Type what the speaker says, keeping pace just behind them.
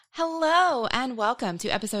Hello, and welcome to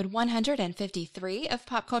episode 153 of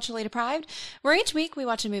Pop Culturally Deprived, where each week we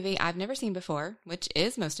watch a movie I've never seen before, which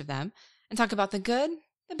is most of them, and talk about the good,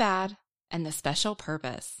 the bad, and the special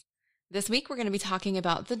purpose. This week we're going to be talking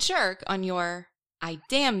about The Jerk on your I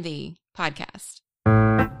Damn Thee podcast.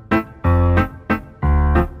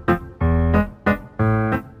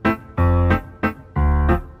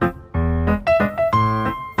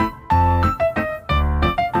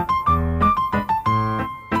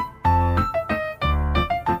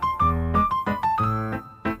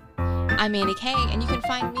 I'm Mandy Kay, and you can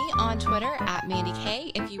find me on Twitter at Mandy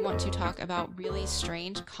Kay if you want to talk about really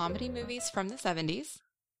strange comedy movies from the 70s.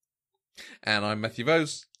 And I'm Matthew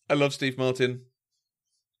Vose. I love Steve Martin.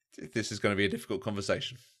 This is going to be a difficult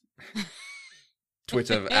conversation.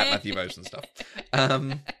 Twitter at Matthew Vose and stuff.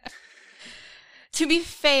 To be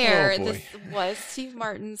fair, this was Steve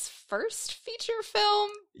Martin's first feature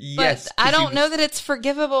film. Yes. But I don't know that it's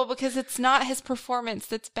forgivable because it's not his performance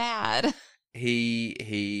that's bad.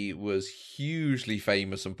 He was hugely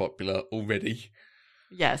famous and popular already.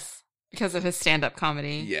 Yes, because of his stand-up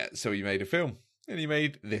comedy. Yeah, so he made a film. And he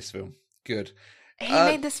made this film. Good. He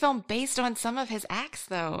made this film based on some of his acts,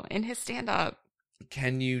 though, in his stand-up.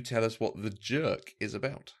 Can you tell us what The Jerk is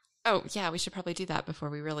about? Oh, yeah, we should probably do that before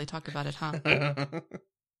we really talk about it, huh?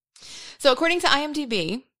 So, according to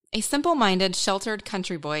IMDb, a simple-minded, sheltered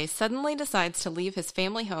country boy suddenly decides to leave his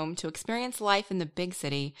family home to experience life in the big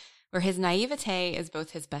city, where his naivete is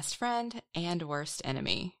both his best friend and worst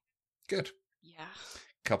enemy. Good. Yeah.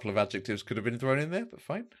 A couple of adjectives could have been thrown in there, but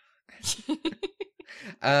fine.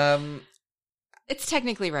 It's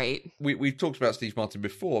technically right. We've talked about Steve Martin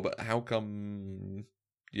before, but how come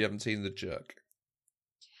you haven't seen The Jerk?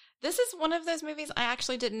 This is one of those movies I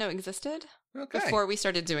actually didn't know existed before we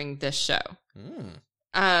started doing this show.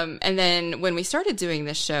 And then when we started doing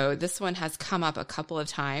this show, this one has come up a couple of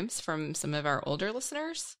times from some of our older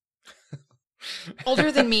listeners.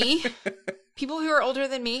 Older than me. People who are older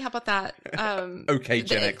than me. How about that? Okay,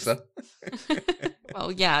 Gen Xer.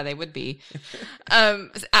 Well, yeah, they would be.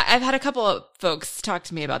 I've had a couple of folks talk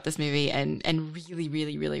to me about this movie and really,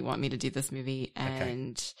 really, really want me to do this movie.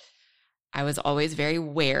 And I was always very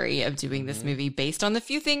wary of doing this movie based on the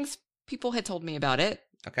few things people had told me about it.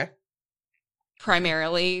 Okay.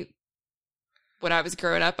 Primarily, when I was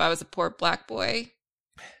growing up, I was a poor black boy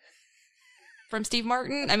from Steve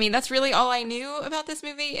Martin. I mean, that's really all I knew about this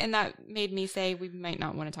movie, and that made me say we might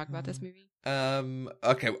not want to talk about this movie.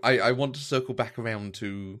 Okay, I want to circle back around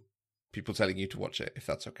to people telling you to watch it, if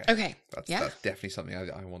that's okay. Okay, That's definitely something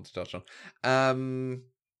I want to touch on.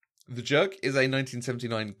 The Jerk is a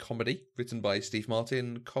 1979 comedy written by Steve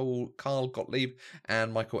Martin, Carl Gottlieb,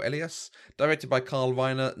 and Michael Elias, directed by Carl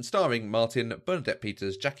Reiner, and starring Martin, Bernadette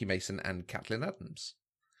Peters, Jackie Mason, and Kathleen Adams.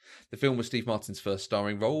 The film was Steve Martin's first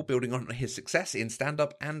starring role, building on his success in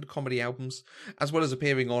stand-up and comedy albums, as well as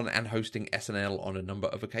appearing on and hosting SNL on a number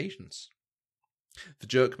of occasions. The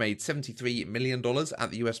Jerk made $73 million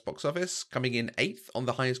at the US box office, coming in 8th on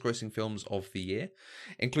the highest grossing films of the year.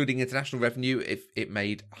 Including international revenue, it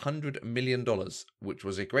made $100 million, which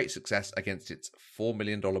was a great success against its $4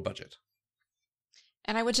 million budget.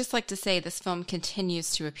 And I would just like to say this film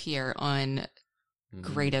continues to appear on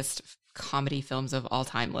greatest comedy films of all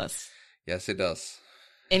time lists. Yes, it does.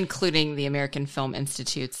 Including the American Film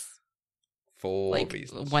Institute's For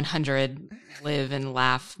reasons. 100 live and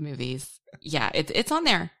laugh movies. Yeah, it's on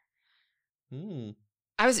there.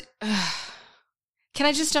 I was... can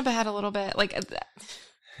I just jump ahead a little bit? Okay,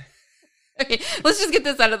 let's just get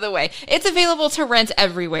this out of the way. It's available to rent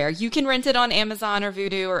everywhere. You can rent it on Amazon or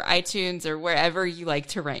Vudu or iTunes or wherever you like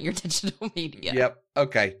to rent your digital media. Yep.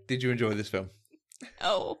 Okay. Did you enjoy this film?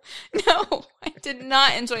 No, I did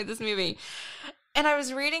not enjoy this movie. And I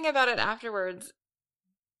was reading about it afterwards,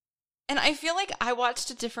 and I feel like I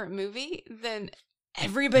watched a different movie than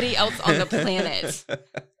everybody else on the planet.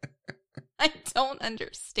 I don't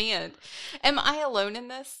understand. Am I alone in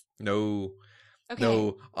this? No. Okay.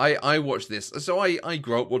 No, I watched this. So I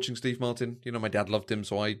grew up watching Steve Martin. You know, my dad loved him,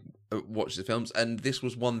 so I watched the films. And this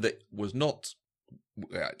was one that was not...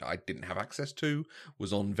 I didn't have access to,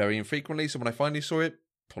 was on very infrequently. So when I finally saw it,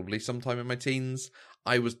 probably sometime in my teens,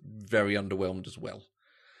 I was very underwhelmed as well.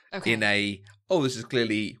 Okay. In this is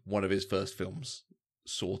clearly one of his first films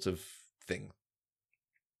sort of thing.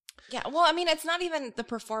 Yeah, well, I mean, it's not even the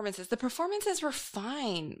performances. The performances were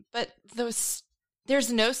fine, but there's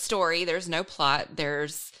no story, there's no plot,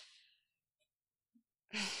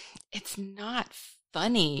 it's not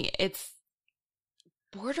funny. It's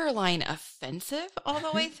borderline offensive all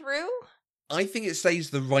the way through. I think it stays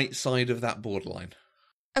the right side of that borderline.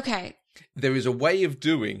 Okay. There is a way of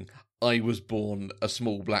doing, I was born a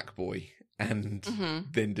small black boy and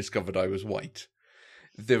then discovered I was white.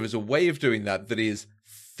 There is a way of doing that is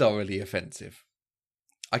thoroughly offensive.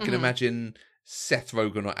 I can imagine Seth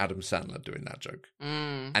Rogen or Adam Sandler doing that joke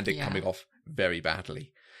and it coming off very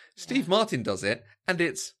badly. Steve Martin does it and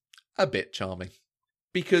it's a bit charming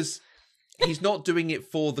because he's not doing it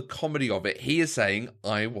for the comedy of it. He is saying,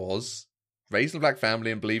 I was raised in a black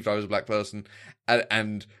family and believed I was a black person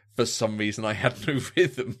and for some reason I had no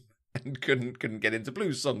rhythm and couldn't get into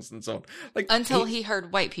blues songs and so on. Like until he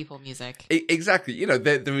heard white people music. Exactly. You know,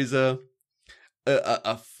 there is a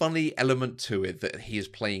funny element to it that he is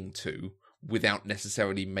playing to without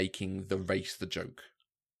necessarily making the race the joke.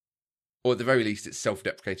 Or at the very least, it's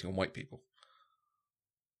self-deprecating on white people.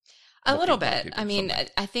 A little bit. I mean,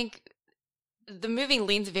 I think the movie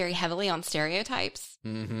leans very heavily on stereotypes.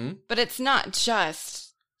 But it's not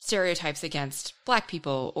just stereotypes against black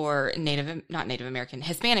people or not Native American,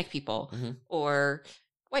 Hispanic people or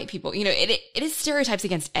white people. You know, it is stereotypes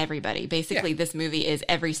against everybody. Basically, this movie is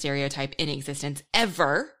every stereotype in existence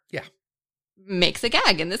ever. Yeah. Makes a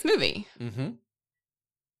gag in this movie.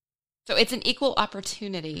 So it's an equal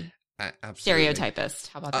opportunity stereotypist.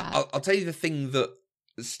 How about that? I'll tell you the thing that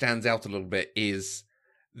stands out a little bit is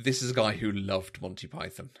this is a guy who loved Monty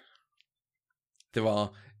Python. There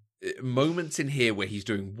are moments in here where he's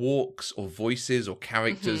doing walks or voices or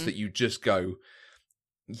characters that you just go,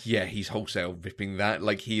 yeah, he's wholesale ripping that.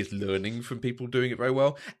 Like, he is learning from people doing it very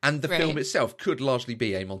well. And the film itself could largely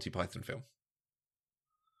be a Monty Python film.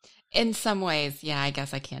 In some ways, yeah, I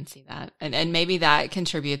guess I can see that. And maybe that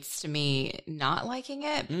contributes to me not liking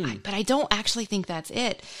it. But I don't actually think that's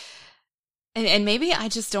it. And maybe I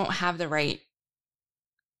just don't have the right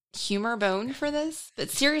humor bone for this. But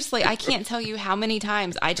seriously, I can't tell you how many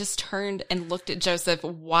times I just turned and looked at Joseph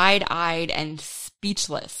wide-eyed and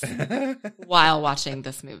speechless while watching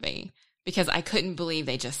this movie. Because I couldn't believe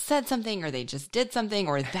they just said something or they just did something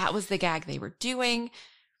or that was the gag they were doing.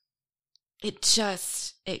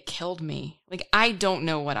 It killed me. Like, I don't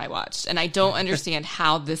know what I watched. And I don't understand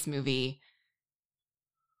how this movie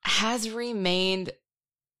has remained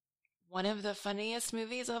one of the funniest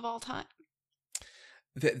movies of all time.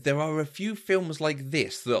 There are a few films like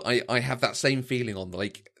this that I have that same feeling on.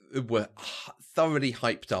 Like, were thoroughly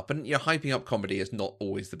hyped up. And, you know, hyping up comedy is not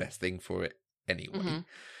always the best thing for it anyway.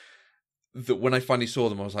 That when I finally saw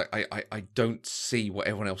them, I was like, I don't see what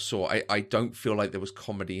everyone else saw. I don't feel like there was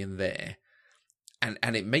comedy in there.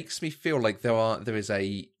 And it makes me feel like there is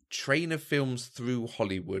a train of films through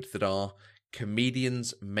Hollywood that are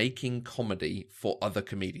comedians making comedy for other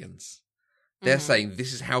comedians. They're saying,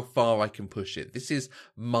 this is how far I can push it. This is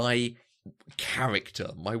my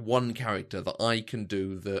character, my one character that I can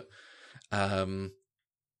do that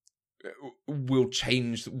will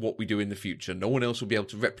change what we do in the future. No one else will be able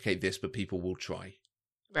to replicate this, but people will try.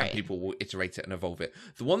 Right. And people will iterate it and evolve it.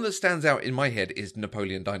 The one that stands out in my head is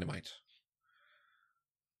Napoleon Dynamite.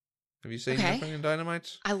 Have you seen Napoleon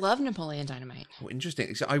Dynamite? I love Napoleon Dynamite. Oh,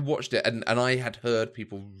 interesting. So I watched it and I had heard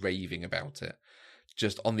people raving about it.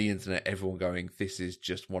 Just on the internet, everyone going, this is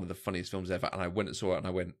just one of the funniest films ever. And I went and saw it and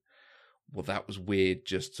I went, well, that was weird,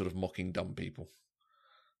 just sort of mocking dumb people.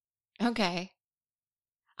 Okay.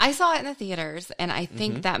 I saw it in the theaters, and I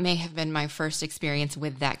think that may have been my first experience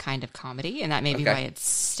with that kind of comedy, and that may be why it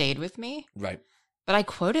stayed with me. Right. But I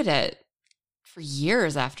quoted it for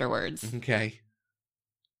years afterwards. Okay.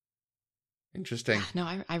 Interesting. No,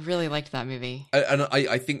 I really liked that movie. And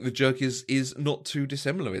I think The Jerk is not too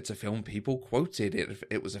dissimilar. It's a film people quoted.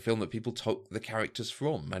 It was a film that people took the characters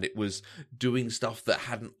from, and it was doing stuff that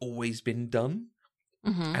hadn't always been done,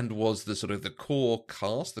 and was the sort of the core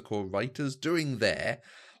cast, the core writers doing their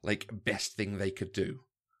like best thing they could do.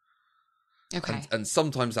 Okay. And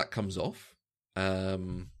sometimes that comes off.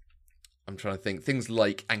 I'm trying to think. Things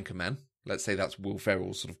like Anchorman. Let's say that's Will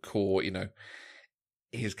Ferrell's sort of core, you know,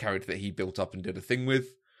 his character that he built up and did a thing with.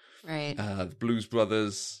 Right. The Blues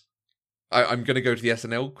Brothers. I'm going to go to the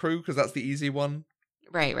SNL crew because that's the easy one.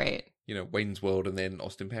 Right. You know, Wayne's World and then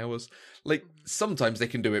Austin Powers. Like, sometimes they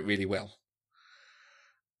can do it really well.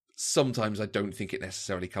 Sometimes I don't think it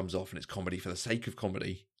necessarily comes off and it's comedy for the sake of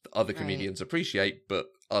comedy that other comedians appreciate, but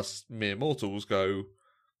us mere mortals go,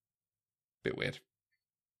 bit weird.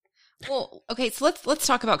 Well, okay, so let's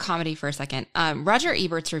talk about comedy for a second. Roger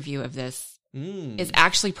Ebert's review of this is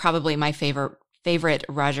actually probably my favorite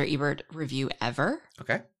Roger Ebert review ever.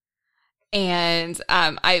 Okay. And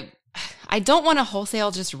I don't want to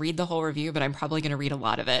wholesale just read the whole review, but I'm probably going to read a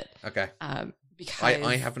lot of it. Okay. Because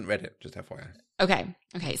I haven't read it, just FYI.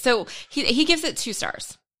 Okay. So he gives it 2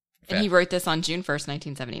 stars. Fair. And he wrote this on June 1st,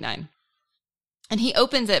 1979. And he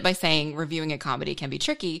opens it by saying reviewing a comedy can be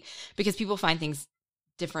tricky because people find things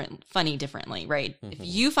funny differently, right? If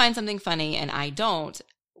you find something funny and I don't,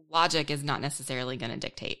 logic is not necessarily going to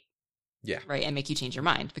dictate. Yeah. Right. And make you change your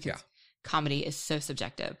mind because comedy is so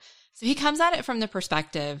subjective. So he comes at it from the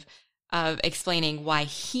perspective of explaining why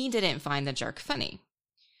he didn't find The Jerk funny.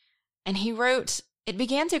 And he wrote, "It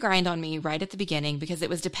began to grind on me right at the beginning because it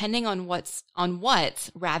was depending on what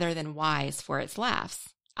rather than whys for its laughs.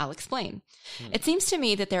 I'll explain. It seems to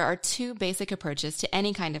me that there are two basic approaches to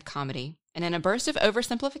any kind of comedy, and in a burst of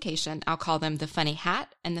oversimplification, I'll call them the funny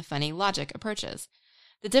hat and the funny logic approaches.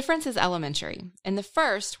 The difference is elementary. In the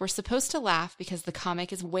first, we're supposed to laugh because the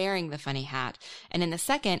comic is wearing the funny hat, and in the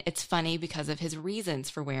second, it's funny because of his reasons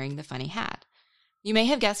for wearing the funny hat. You may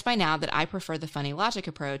have guessed by now that I prefer the funny logic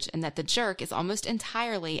approach and that The Jerk is almost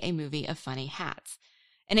entirely a movie of funny hats.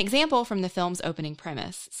 An example from the film's opening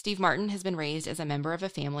premise, Steve Martin has been raised as a member of a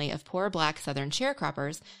family of poor black Southern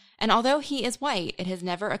sharecroppers, and although he is white, it has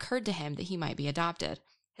never occurred to him that he might be adopted.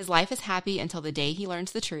 His life is happy until the day he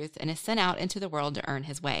learns the truth and is sent out into the world to earn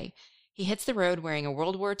his way. He hits the road wearing a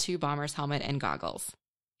World War II bomber's helmet and goggles.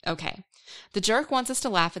 Okay. The Jerk wants us to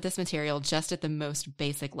laugh at this material just at the most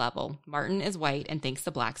basic level. Martin is white and thinks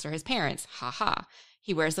the blacks are his parents. Ha ha.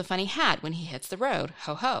 He wears a funny hat when he hits the road.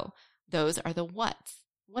 Ho ho. Those are the whats.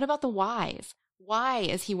 What about the whys? Why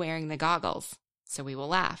is he wearing the goggles? So we will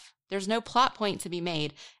laugh. There's no plot point to be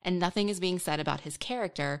made, and nothing is being said about his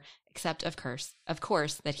character, except, of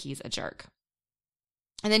course, that he's a jerk.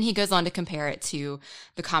 And then he goes on to compare it to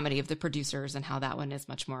the comedy of The Producers and how that one is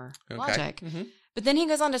much more logic. Mm-hmm. But then he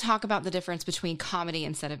goes on to talk about the difference between comedy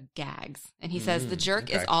instead of gags. And he says The Jerk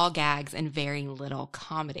is all gags and very little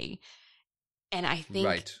comedy. And I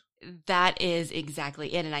think that is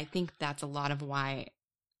exactly it. And I think that's a lot of why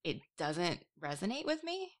it doesn't resonate with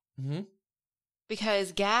me. Mm-hmm.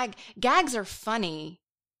 Because gags are funny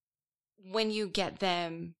when you get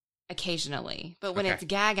them occasionally. But when it's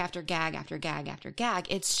gag after gag after gag after gag,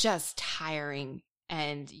 it's just tiring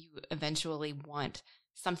and you eventually want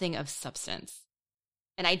something of substance.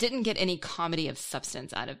 And I didn't get any comedy of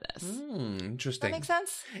substance out of this. Interesting. Does that make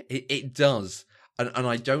sense? It does. And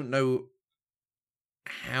I don't know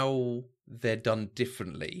how they're done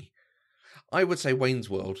differently. I would say Wayne's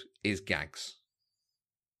World is gags.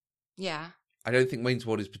 Yeah. I don't think Wayne's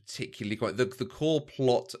World is particularly quite... The core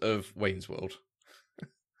plot of Wayne's World,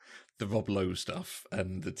 the Rob Lowe stuff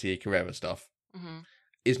and the Tia Carrere stuff,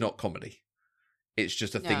 is not comedy. It's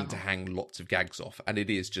just a thing to hang lots of gags off. And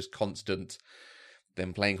it is just constant...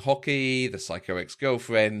 them playing hockey, the psycho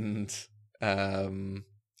ex-girlfriend,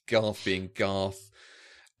 Garth being Garth,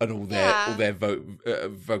 and all their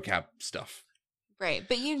vocab stuff. Right,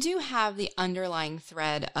 but you do have the underlying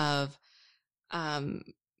thread of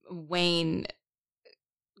Wayne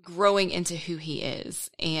growing into who he is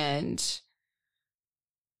and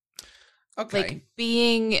like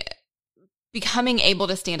becoming able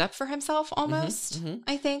to stand up for himself almost,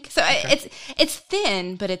 I think. So it's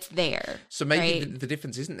thin, but it's there. So maybe the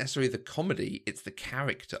difference isn't necessarily the comedy, it's the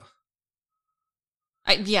character.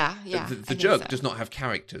 The Jerk does not have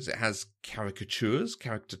characters. It has caricatures,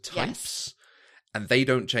 character types, and they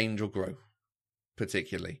don't change or grow,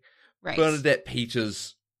 particularly. Right. Bernadette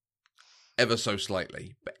Peters ever so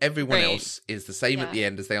slightly, but everyone else is the same at the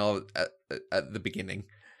end as they are at the beginning.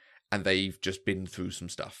 And they've just been through some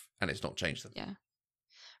stuff, and it's not changed them. Yeah,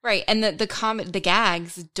 right. And the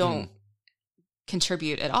gags don't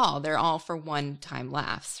contribute at all. They're all for one-time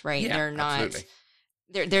laughs, right? Yeah, they're not.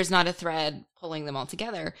 Absolutely. There's not a thread pulling them all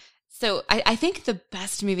together. So I think the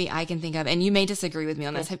best movie I can think of, and you may disagree with me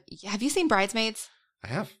on this. Have you seen Bridesmaids? I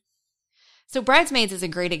have. So Bridesmaids is a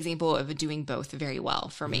great example of doing both very well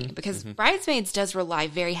for me because Bridesmaids does rely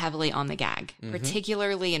very heavily on the gag,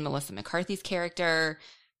 particularly in Melissa McCarthy's character.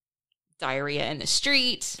 Diarrhea in the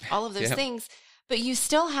street, all of those things. But you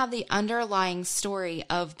still have the underlying story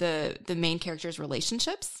of the main characters'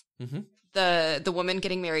 relationships. Mm-hmm. The woman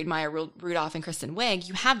getting married, Maya Rudolph and Kristen Wiig,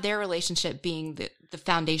 you have their relationship being the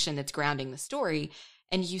foundation that's grounding the story.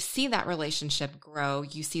 And you see that relationship grow.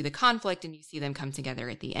 You see the conflict and you see them come together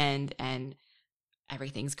at the end and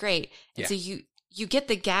everything's great. And so you get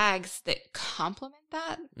the gags that complement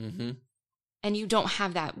that. Mm-hmm. And you don't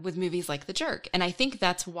have that with movies like The Jerk. And I think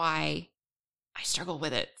that's why I struggle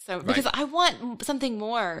with it. So because I want something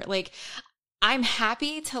more. Like, I'm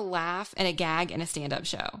happy to laugh at a gag in a stand-up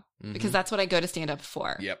show because that's what I go to stand-up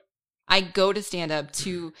for. Yep. I go to stand-up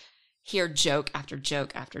to hear joke after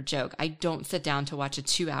joke after joke. I don't sit down to watch a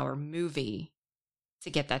 2-hour movie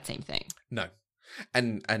to get that same thing. No.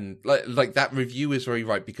 And like that review is very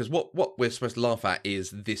right because what we're supposed to laugh at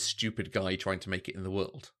is this stupid guy trying to make it in the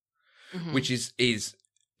world. which is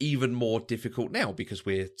even more difficult now because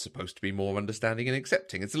we're supposed to be more understanding and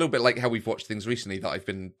accepting. It's a little bit like how we've watched things recently that I've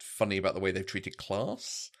been funny about the way they've treated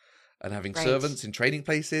class and having servants in trading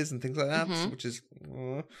places and things like that, which is...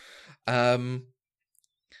 and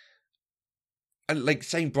like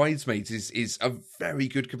saying Bridesmaids is a very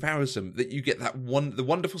good comparison, that you get the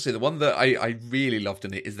wonderful scene. The one that I really loved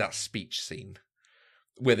in it is that speech scene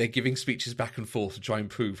where they're giving speeches back and forth to try and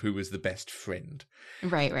prove who was the best friend.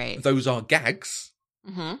 Right. Those are gags.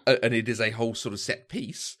 And it is a whole sort of set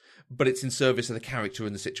piece, but it's in service of the character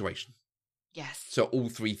and the situation. Yes. So all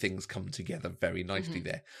three things come together very nicely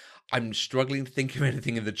there. I'm struggling to think of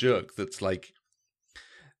anything in The Jerk that's like,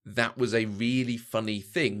 that was a really funny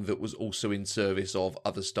thing that was also in service of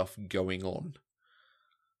other stuff going on.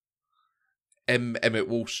 Emmett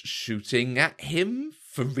Walsh shooting at him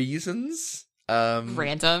for reasons.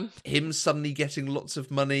 Random. Him suddenly getting lots of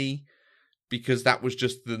money because that was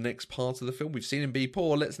just the next part of the film. We've seen him be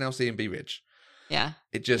poor, let's now see him be rich. Yeah.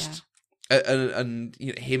 It just... And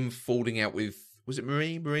you know, him falling out with... Was it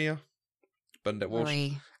Maria? Bernadette Walsh?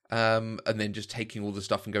 Marie. And then just taking all the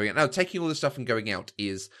stuff and going out. Now, taking all the stuff and going out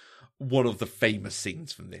is one of the famous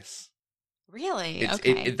scenes from this. Really?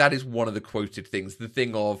 Okay. That is one of the quoted things. The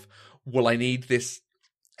thing of, well, I need this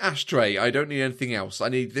ashtray. I don't need anything else. I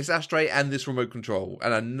need this ashtray and this remote control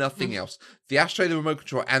and nothing else. The ashtray, the remote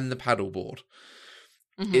control, and the paddleboard.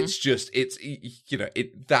 It's you know,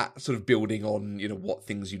 that sort of building on, you know, what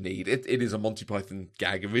things you need. It is a Monty Python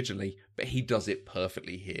gag originally, but he does it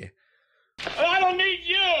perfectly here. I don't need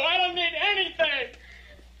you. I don't need anything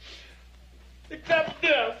except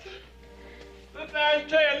this. This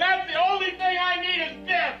ashtray, and that's the only thing I need is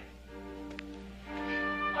this.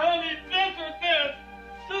 I don't need this or this.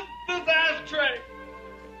 This ashtray.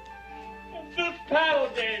 And this paddle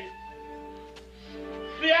game.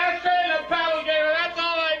 The ashtray and the paddle game, and that's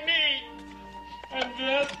all I need. And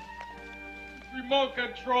this remote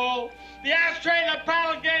control. The ashtray and the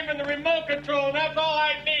paddle game and the remote control, and that's all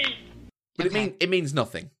I need. But it means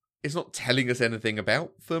nothing. It's not telling us anything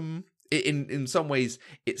about them. In some ways,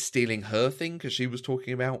 it's stealing her thing, because she was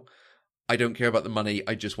talking about, I don't care about the money,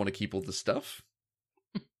 I just want to keep all the stuff.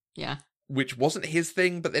 Yeah. Which wasn't his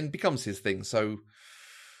thing, but then becomes his thing. So,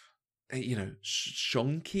 you know,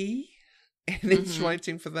 shonky in its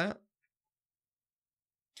writing for that.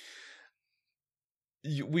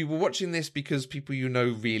 We were watching this because people you know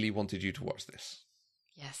really wanted you to watch this.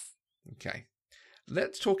 Yes. Okay.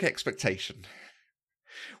 Let's talk expectation.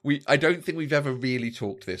 I don't think we've ever really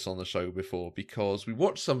talked this on the show before, because we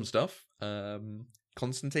watched some stuff.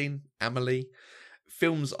 Constantine, Amelie,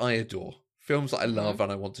 films I adore. Films that I love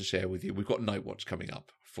and I want to share with you. We've got Night Watch coming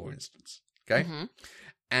up, for instance. Okay?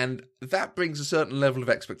 And that brings a certain level of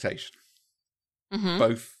expectation.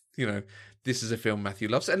 Both, you know, this is a film Matthew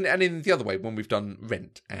loves. And in the other way, when we've done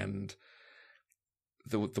Rent and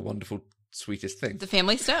the wonderful Sweetest Thing. The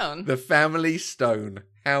Family Stone. The Family Stone.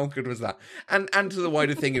 How good was that? And to the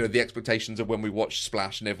wider thing, you know, the expectations of when we watched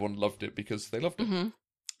Splash and everyone loved it because they loved it.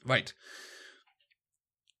 Right.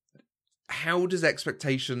 How does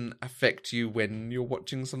expectation affect you when you're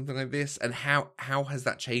watching something like this? And how has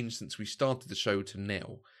that changed since we started the show to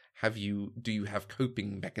now? Do you have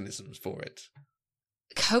coping mechanisms for it?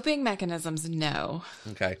 Coping mechanisms, no.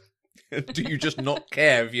 Okay. Do you just not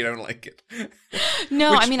care if you don't like it?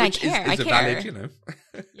 No, I mean, I care. I care. Valid, you know.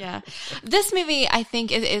 Yeah. This movie, I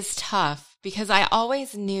think, is tough because I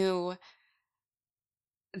always knew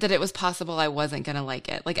that it was possible I wasn't going to like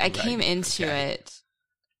it. Like, I came into it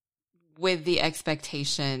with the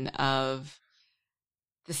expectation of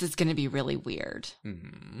this is going to be really weird.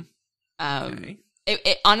 Okay.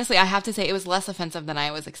 It honestly, I have to say, it was less offensive than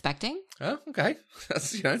I was expecting. Oh, okay.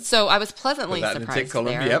 That's, you know, so I was pleasantly surprised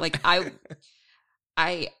there. Yep. Like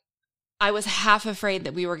I was half afraid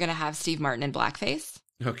that we were going to have Steve Martin in blackface.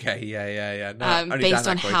 Okay, yeah. No, based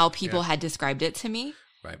on how people had described it to me.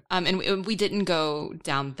 Right. And we didn't go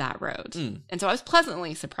down that road. And so I was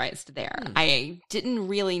pleasantly surprised there. I didn't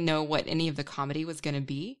really know what any of the comedy was going to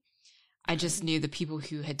be. I just knew the people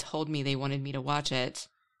who had told me they wanted me to watch it,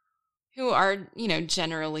 who are, you know,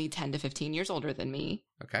 generally 10 to 15 years older than me.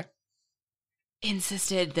 Okay.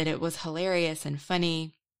 Insisted that it was hilarious and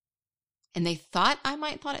funny. And they thought I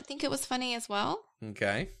might think it was funny as well.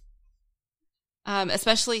 Okay.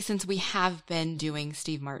 Especially since we have been doing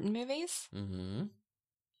Steve Martin movies.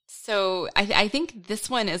 So I think this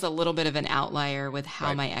one is a little bit of an outlier with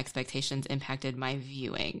how my expectations impacted my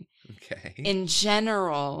viewing. Okay. In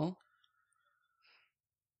general,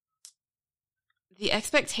 the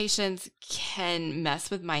expectations can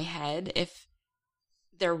mess with my head if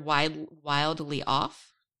they're wildly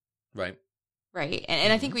off. Right. Right.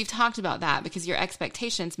 And I think we've talked about that because your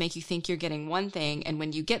expectations make you think you're getting one thing. And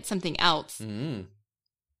when you get something else,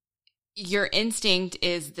 your instinct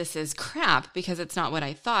is this is crap because it's not what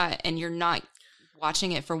I thought. And you're not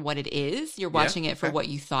watching it for what it is. You're watching it for what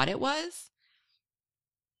you thought it was.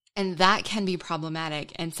 And that can be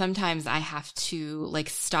problematic. And sometimes I have to like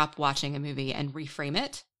stop watching a movie and reframe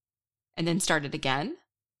it and then start it again.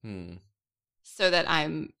 So that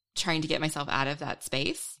I'm trying to get myself out of that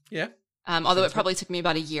space. Yeah. Although it probably took me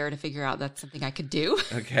about a year to figure out that's something I could do.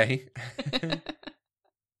 Okay.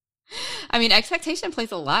 I mean, expectation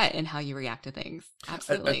plays a lot in how you react to things.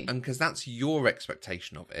 Absolutely. And because that's your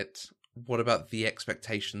expectation of it, what about the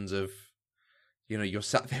expectations of, you know, you're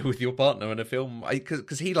sat there with your partner in a film?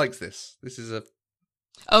 Because he likes this. This is a...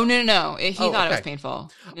 Oh, no. He thought it was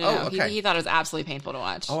painful. No. Okay. He thought it was absolutely painful to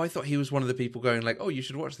watch. Oh, I thought he was one of the people going like, oh, you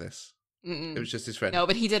should watch this. It was just his friend. No,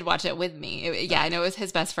 but he did watch it with me. I know it was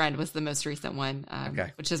his best friend was the most recent one,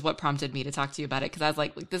 which is what prompted me to talk to you about it. Because I was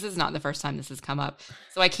like, this is not the first time this has come up.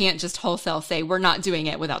 So I can't just wholesale say we're not doing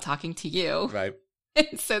it without talking to you. Right.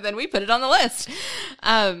 So then we put it on the list.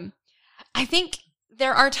 I think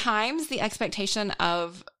there are times the expectation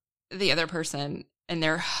of the other person and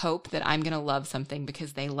their hope that I'm going to love something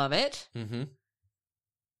because they love it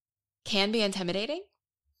can be intimidating.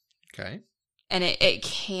 Okay. And it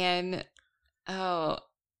can... Oh,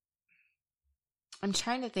 I'm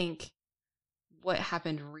trying to think what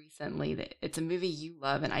happened recently. That it's a movie you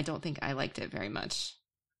love, and I don't think I liked it very much.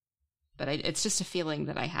 But it's just a feeling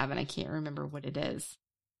that I have, and I can't remember what it is.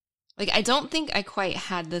 Like, I don't think I quite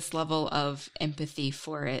had this level of empathy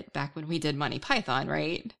for it back when we did Monty Python,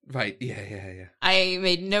 right? Right, yeah. I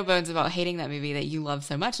made no bones about hating that movie that you love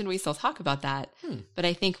so much, and we still talk about that. But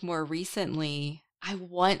I think more recently... I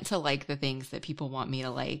want to like the things that people want me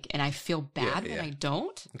to like, and I feel bad when I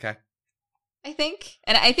don't. Okay. I think.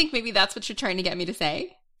 And I think maybe that's what you're trying to get me to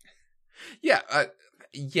say. Yeah.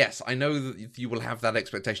 Yes, I know that you will have that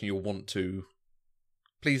expectation. You'll want to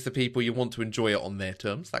please the people. You want to enjoy it on their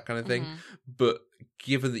terms, that kind of thing. But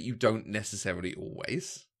given that you don't necessarily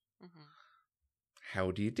always,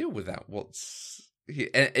 how do you deal with that?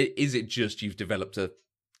 Is it just you've developed a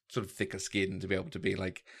sort of thicker skin to be able to be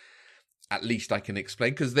like, at least I can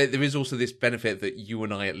explain, because there is also this benefit that you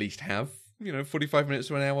and I at least have, 45 minutes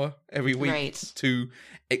to an hour every week to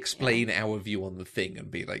explain our view on the thing and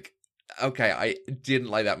be like, okay, I didn't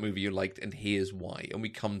like that movie you liked, and here's why, and we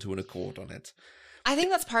come to an accord on it. I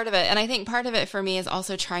think that's part of it, and I think part of it for me is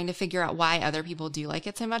also trying to figure out why other people do like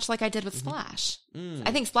it so much, like I did with Splash.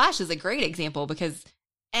 I think Splash is a great example because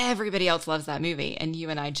everybody else loves that movie, and you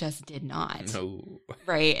and I just did not. No.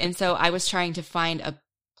 Right, and so I was trying to find a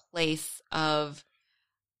place of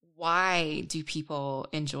why do people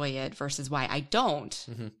enjoy it versus why I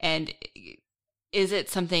don't, and is it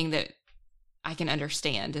something that I can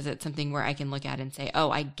understand? Is it something where I can look at and say,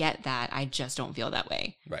 oh, I get that, I just don't feel that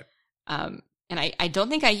way, right? And I don't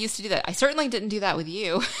think I used to do that. I certainly didn't do that with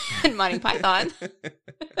you in Monty Python.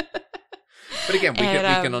 But again, we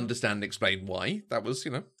can understand and explain why that was,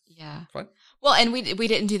 fine. Well, and we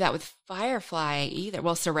didn't do that with Firefly either.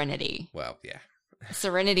 Well, Serenity. Well, yeah.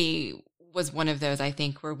 Serenity was one of those, I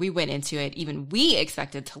think, where we went into it, even we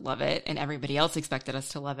expected to love it, and everybody else expected us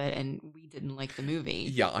to love it, and we didn't like the movie.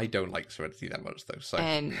 Yeah, I don't like Serenity that much, though. So.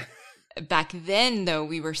 And back then, though,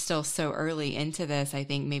 we were still so early into this, I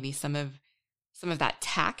think maybe some of that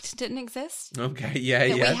tact didn't exist. Okay,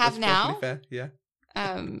 yeah. We have now. Fair. Yeah.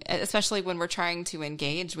 Especially when we're trying to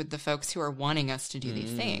engage with the folks who are wanting us to do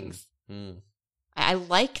these things. I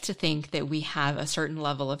like to think that we have a certain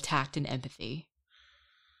level of tact and empathy.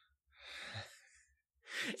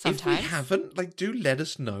 Sometimes. If we haven't, do let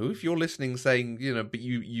us know if you're listening saying, but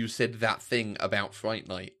you said that thing about Fright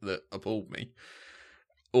Night that appalled me.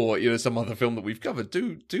 Or, some other film that we've covered.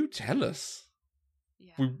 Do tell us.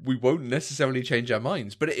 Yeah. We won't necessarily change our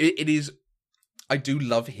minds. But it is, I do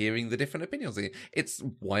love hearing the different opinions. It's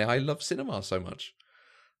why I love cinema so much.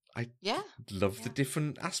 I love the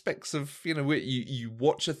different aspects of, you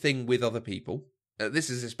watch a thing with other people.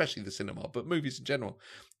 This is especially the cinema, but movies in general.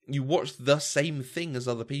 You watch the same thing as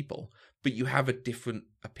other people, but you have a different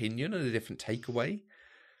opinion and a different takeaway.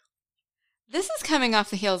 This is coming off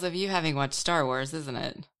the heels of you having watched Star Wars, isn't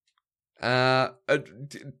it?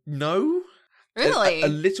 No. Really? A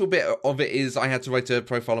little bit of it is I had to write a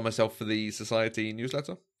profile on myself for the Society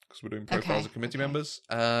newsletter, because we're doing profiles of committee members.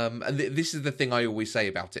 And this is the thing I always say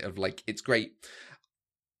about it, of it's great.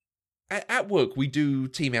 At work, we do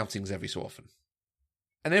team outings every so often.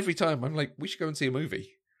 And every time I'm like, we should go and see a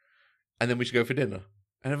movie. And then we should go for dinner.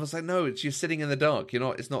 And everyone's like, no, you're sitting in the dark.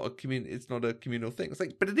 It's not a communal thing. It's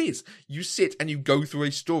like, but it is. You sit and you go through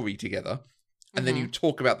a story together. and then you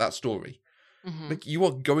talk about that story. Like, you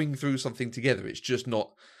are going through something together. It's just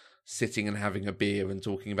not sitting and having a beer and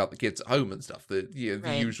talking about the kids at home and stuff, the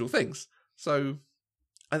usual things. So,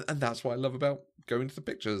 and that's what I love about going to the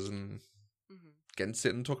pictures and getting to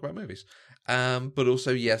sit and talk about movies. But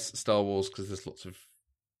also, yes, Star Wars, because there's lots of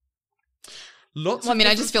I mean,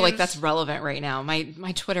 I just feel like that's relevant right now.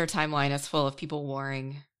 My Twitter timeline is full of people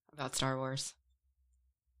warring about Star Wars.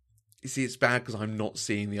 You see, it's bad because I'm not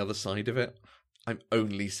seeing the other side of it. I'm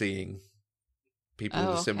only seeing people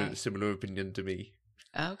with a similar opinion to me.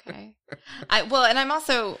 Okay. And I'm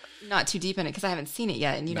also not too deep in it because I haven't seen it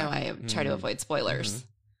yet, and I try to avoid spoilers.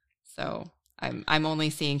 So I'm only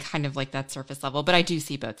seeing kind of like that surface level, but I do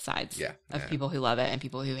see both sides of people who love it and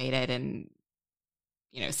people who hate it, and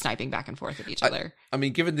sniping back and forth at each other. I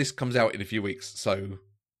mean, given this comes out in a few weeks, so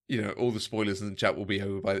all the spoilers in the chat will be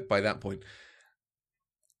over by that point.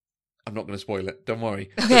 I'm not going to spoil it. Don't worry.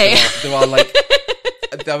 Okay.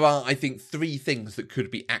 There are, I think, 3 things that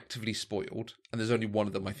could be actively spoiled, and there's only one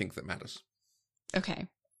of them I think that matters. Okay.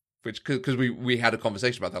 Which, because we had a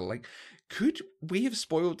conversation about that, like, could we have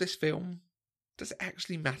spoiled this film? Does it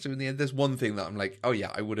actually matter in the end? There's one thing that I'm like, oh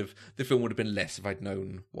yeah, the film would have been less if I'd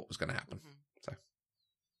known what was going to happen. So,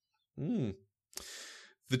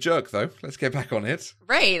 The Jerk, though, let's get back on it.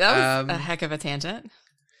 Right, that was a heck of a tangent.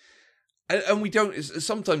 And we don't,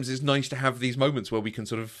 sometimes it's nice to have these moments where we can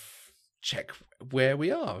sort of check where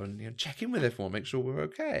we are and check in with everyone, make sure we're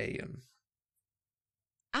okay. And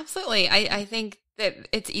absolutely. I think that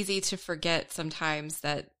it's easy to forget sometimes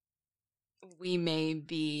that we may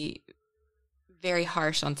be very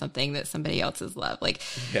harsh on something that somebody else's love. Like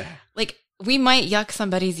we might yuck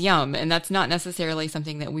somebody's yum, and that's not necessarily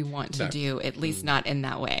something that we want to do, at least not in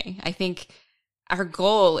that way. I think our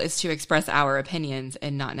goal is to express our opinions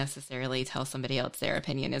and not necessarily tell somebody else their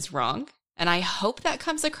opinion is wrong. And I hope that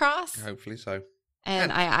comes across. Hopefully so.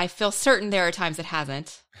 And I feel certain there are times it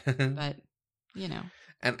hasn't, but,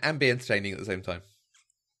 And be entertaining at the same time.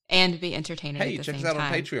 And be entertaining at the same time. Hey, check us out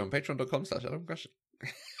on Patreon, patreon.com/AdamCrush.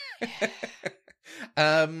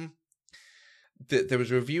 There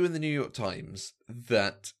was a review in the New York Times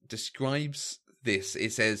that describes this.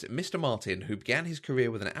 It says, Mr. Martin, who began his career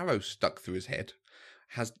with an arrow stuck through his head,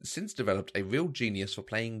 has since developed a real genius for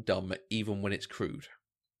playing dumb even when it's crude.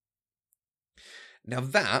 Now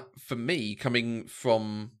that, for me, coming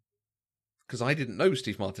from... Because I didn't know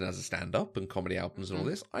Steve Martin as a stand-up and comedy albums and all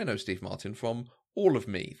this. I know Steve Martin from All of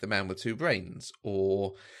Me, The Man with Two Brains,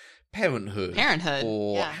 or Parenthood.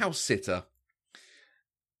 Or House Sitter.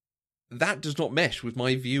 That does not mesh with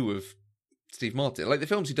my view of Steve Martin. Like the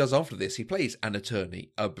films he does after this, he plays an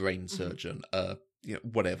attorney, a brain surgeon,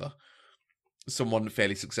 whatever. Someone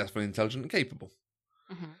fairly successful, intelligent, and capable.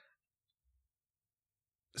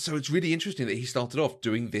 So it's really interesting that he started off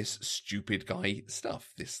doing this stupid guy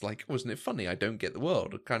stuff. This, like, wasn't it funny? I don't get the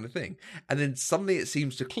world kind of thing. And then suddenly it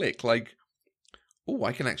seems to click, like, oh,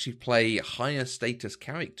 I can actually play higher status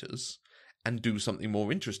characters and do something more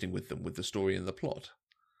interesting with them, with the story and the plot.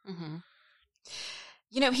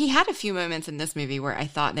 He had a few moments in this movie where I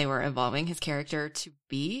thought they were evolving his character to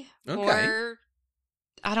be more,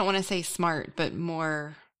 I don't want to say smart, but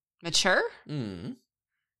more mature.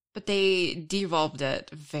 But they devolved it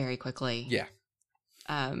very quickly. Yeah.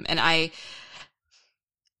 And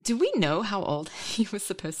do we know how old he was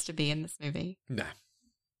supposed to be in this movie? No.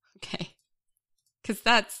 Okay. Because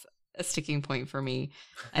that's a sticking point for me,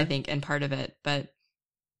 I think, and part of it. But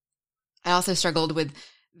I also struggled with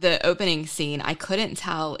the opening scene. I couldn't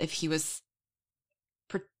tell if he was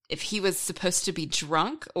supposed to be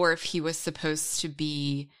drunk or if he was supposed to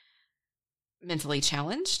be mentally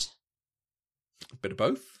challenged. A bit of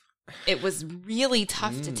both. It was really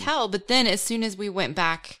tough to tell. But then as soon as we went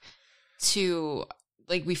back to,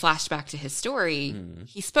 like, we flashed back to his story,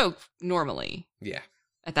 he spoke normally. Yeah.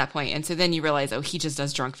 At that point. And so then you realize, he just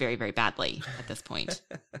does drunk very, very badly at this point.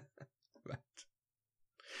 Right.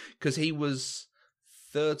 Because he was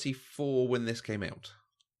 34 when this came out.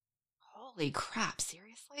 Holy crap,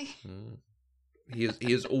 seriously?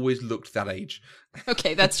 He has always looked that age.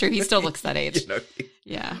 Okay, that's true. He still looks that age.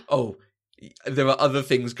 Yeah. Oh, there are other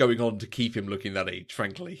things going on to keep him looking that age,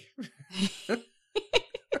 frankly.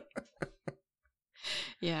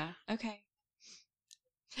 Yeah, okay.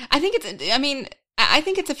 I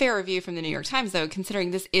think it's a fair review from the New York Times, though, considering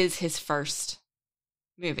this is his first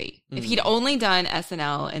movie. If he'd only done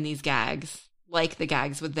SNL and these gags, like the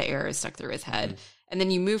gags with the arrows stuck through his head, and then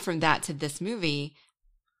you move from that to this movie,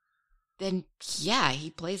 then, yeah, he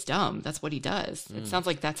plays dumb. That's what he does. It sounds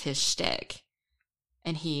like that's his shtick.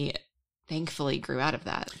 And he thankfully grew out of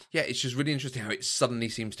that. Yeah, it's just really interesting how it suddenly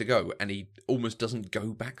seems to go, and he almost doesn't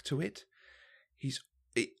go back to it.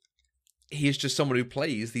 he is just someone who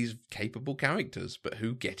plays these capable characters, but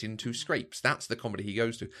who get into scrapes. That's the comedy he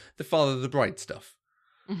goes to. The Father of the Bride stuff.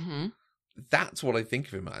 Mm-hmm. That's what I think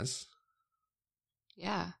of him as.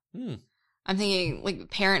 Yeah. I'm thinking, like,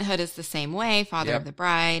 Parenthood is the same way. Father of the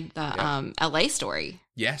Bride, the LA Story.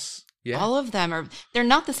 Yes. Yeah. All of them they're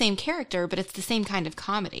not the same character, but it's the same kind of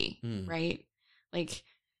comedy, right? Like,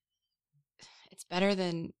 it's better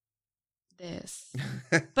than this.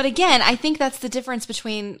 But again, I think that's the difference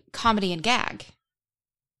between comedy and gag.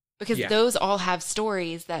 Because those all have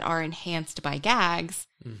stories that are enhanced by gags.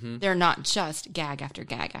 Mm-hmm. They're not just gag after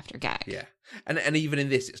gag after gag. Yeah. And even in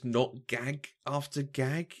this, it's not gag after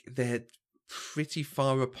gag. They're pretty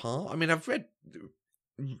far apart. I mean, I've read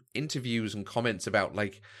interviews and comments about,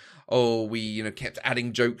 like, oh, we, kept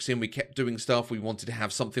adding jokes in, we kept doing stuff, we wanted to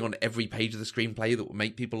have something on every page of the screenplay that would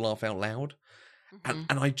make people laugh out loud. Mm-hmm.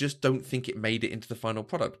 And I just don't think it made it into the final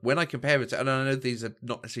product. When I compare it to, and I know these are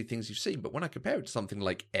not necessarily things you've seen, but when I compare it to something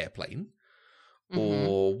like Airplane,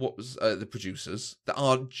 or what was The Producers, that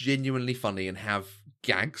are genuinely funny and have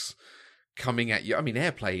gags coming at you. I mean,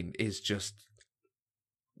 Airplane is just,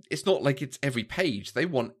 it's not like it's every page. They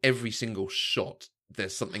want every single shot.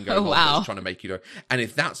 There's something going on that's trying to make you know. And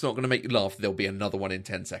if that's not going to make you laugh, there'll be another one in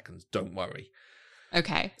 10 seconds. Don't worry.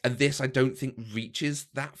 Okay. And this, I don't think, reaches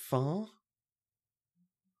that far.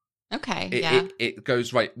 Okay, It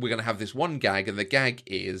goes, right, we're going to have this one gag, and the gag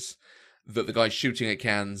is that the guy's shooting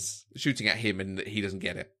at him, and he doesn't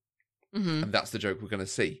get it. Mm-hmm. And that's the joke we're going to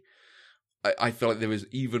see. I feel like there is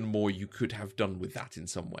even more you could have done with that in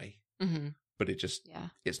some way. Mm-hmm. But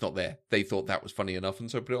it's not there. They thought that was funny enough, and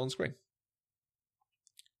so put it on screen.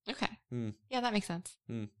 Okay. Yeah, that makes sense.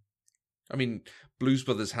 I mean, Blues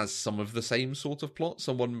Brothers has some of the same sort of plot,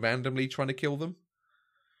 someone randomly trying to kill them.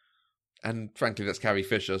 And frankly, that's Carrie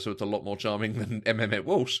Fisher, so it's a lot more charming than Emmett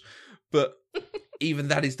Walsh. But even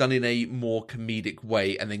that is done in a more comedic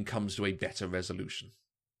way and then comes to a better resolution.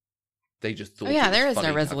 They just thought there is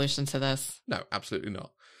no resolution to this. No, absolutely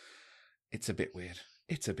not. It's a bit weird.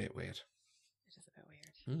 It is a bit weird.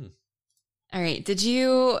 All right. Did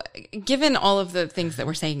you, given all of the things that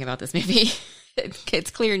we're saying about this movie,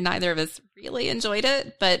 it's clear neither of us really enjoyed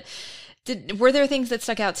it, but were there things that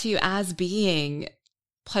stuck out to you as being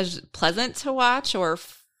pleasant to watch or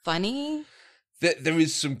funny? There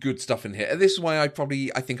is some good stuff in here. And this is why I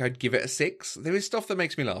think I'd give it a 6. There is stuff that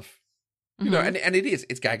makes me laugh. Mm-hmm. And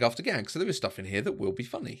it's gag after gag. So there is stuff in here that will be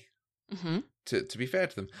funny. Mm-hmm. To be fair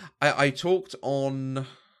to them. I talked on,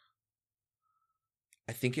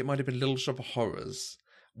 I think it might have been Little Shop of Horrors.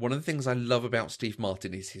 One of the things I love about Steve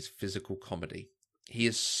Martin is his physical comedy. He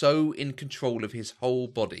is so in control of his whole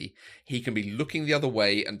body. He can be looking the other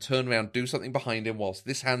way and turn around, do something behind him whilst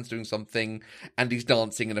this hand's doing something, and he's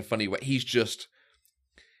dancing in a funny way. He's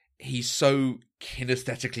so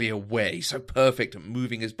kinesthetically aware. He's so perfect at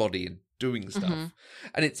moving his body and doing stuff. Mm-hmm.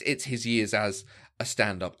 And it's his years as a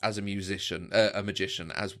stand-up, as a musician, a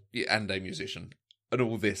magician, and a musician, and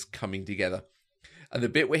all this coming together. And the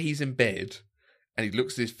bit where he's in bed, and he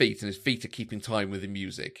looks at his feet, and his feet are keeping time with the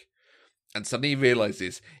music. And suddenly he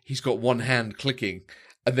realises he's got one hand clicking,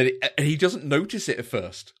 and then he doesn't notice it at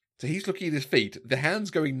first. So he's looking at his feet, the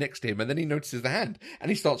hand's going next to him, and then he notices the hand, and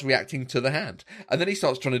he starts reacting to the hand. And then he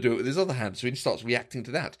starts trying to do it with his other hand, so he starts reacting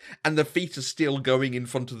to that. And the feet are still going in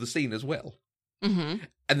front of the scene as well. Mm-hmm.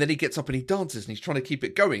 And then he gets up and he dances, and he's trying to keep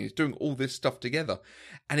it going. He's doing all this stuff together.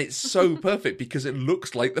 And it's so perfect, because it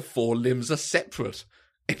looks like the 4 limbs are separate.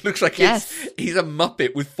 It looks like he's a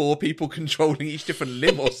Muppet with 4 people controlling each different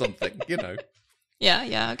limb or something,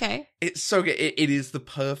 Yeah, okay. It's so good. It is the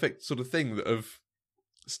perfect sort of thing of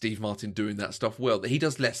Steve Martin doing that stuff well. He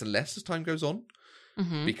does less and less as time goes on,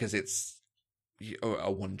 because it's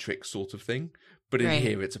a one-trick sort of thing. But in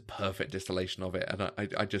here, it's a perfect distillation of it. And I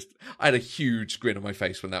had a huge grin on my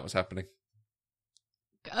face when that was happening.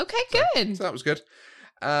 Okay, good. So that was good.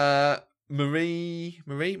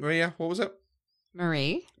 Maria, what was it?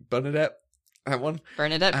 Marie. Bernadette, that one.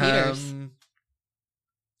 Bernadette Peters.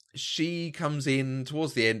 She comes in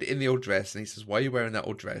towards the end in the old dress, and he says, "Why are you wearing that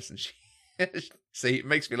old dress?" And she, see, it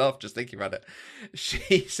makes me laugh just thinking about it.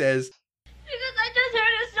 She says, "Because I just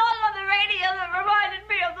heard a song on the radio that reminded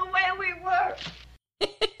me of the way we were."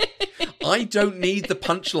 I don't need the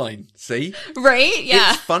punchline, see? Right,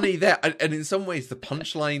 yeah. It's funny there, and in some ways the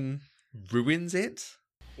punchline ruins it.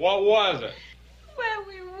 What was it? Where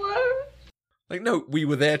we were. Like, no, we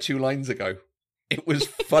were there 2 lines ago. It was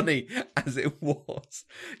funny as it was.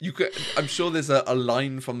 I'm sure there's a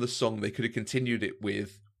line from the song they could have continued it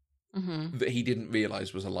with that he didn't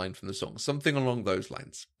realise was a line from the song. Something along those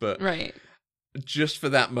lines. But just for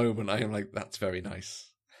that moment, I am like, that's very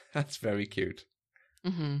nice. That's very cute.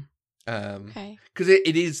 Mm-hmm. Okay. Because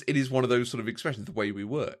it is one of those sort of expressions, the way we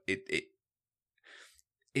were.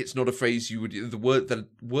 It's not a phrase you would... The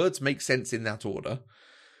words make sense in that order,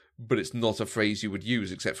 but it's not a phrase you would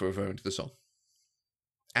use except for referring to the song.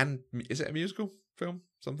 And is it a musical film?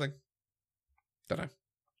 Something? Don't know.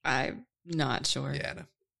 I'm not sure. Yeah, no.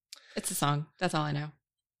 It's a song. That's all I know.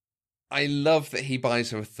 I love that he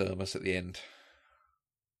buys her a thermos at the end.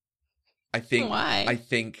 Why? I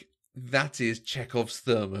think that is Chekhov's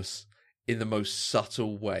thermos in the most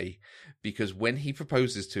subtle way, because when he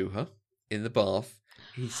proposes to her in the bath,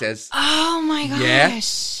 he says, "Oh my gosh!" Yeah,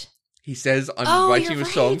 he says, "I'm writing a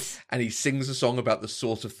song," right. and he sings a song about the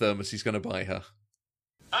sort of thermos he's going to buy her.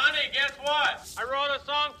 Honey, guess what? I wrote a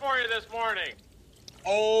song for you this morning.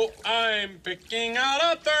 Oh, I'm picking out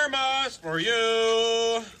a thermos for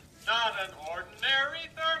you. Not an ordinary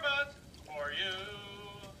thermos for you,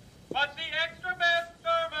 but the extra best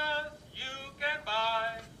thermos you can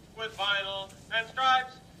buy with vinyl and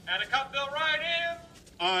stripes and a cup built right in.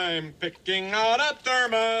 I'm picking out a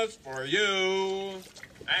thermos for you,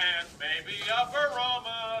 and maybe a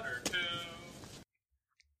barometer too.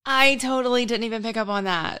 I totally didn't even pick up on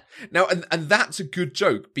that. Now, and that's a good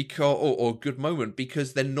joke because, or good moment,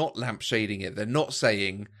 because they're not lampshading it. They're not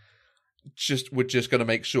saying, we're just going to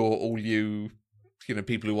make sure all you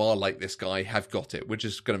people who are like this guy have got it. We're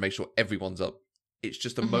just going to make sure everyone's up. It's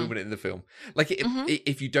just a moment in the film. Like,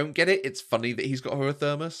 if you don't get it, it's funny that he's got her a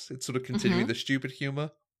thermos. It's sort of continuing the stupid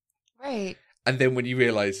humor. Right. And then when you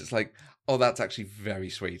realize, it's like, oh, that's actually very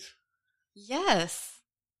sweet. Yes.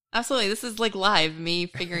 Absolutely. This is like live, me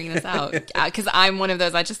figuring this out. Because I'm one of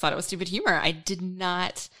those, I just thought it was stupid humor. I did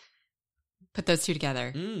not put those two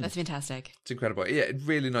together. That's fantastic. It's incredible. Yeah,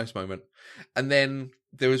 really nice moment. And then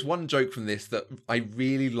there was one joke from this that I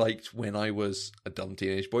really liked when I was a dumb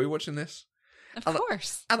teenage boy watching this. Of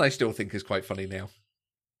course. And I still think is quite funny now.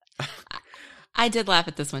 I did laugh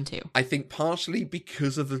at this one too. I think partially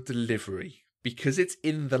because of the delivery. Because it's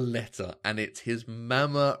in the letter and it's his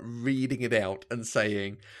mama reading it out and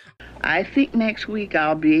saying, I think next week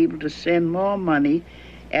I'll be able to send more money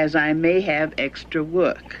as I may have extra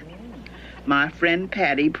work. My friend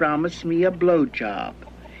Patty promised me a blowjob.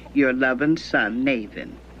 Your loving son,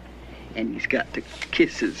 Nathan. And he's got the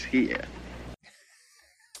kisses here.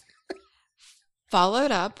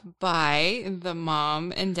 Followed up by the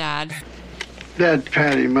mom and dad. That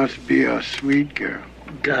Patty must be a sweet girl.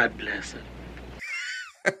 God bless her.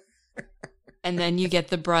 And then you get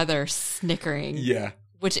the brother snickering. Yeah.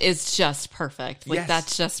 Which is just perfect. Like, yes. That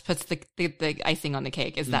just puts the icing on the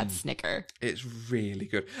cake, is that snicker. It's really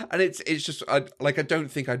good. And it's just, I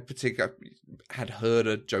don't think I'd particularly had heard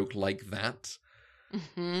a joke like that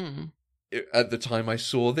at the time I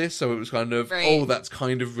saw this. So it was kind of, oh, that's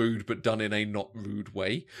kind of rude, but done in a not rude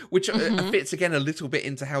way. Which fits, again, a little bit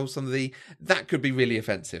into how that could be really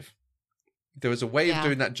offensive. There was a way of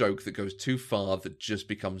doing that joke that goes too far that just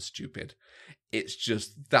becomes stupid. It's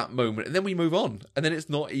just that moment. And then we move on. And then it's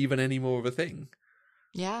not even any more of a thing.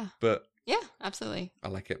 Yeah. But yeah, absolutely. I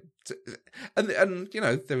like it. And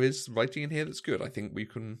there is writing in here that's good. I think we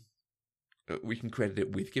can credit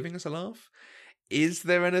it with giving us a laugh. Is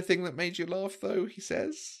there anything that made you laugh, though, he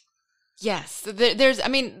says? Yes.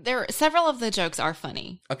 Several of the jokes are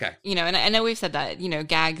funny. Okay. And I know we've said that,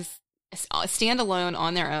 gags stand alone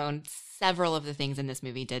on their own. Several of the things in this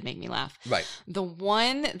movie did make me laugh. Right. The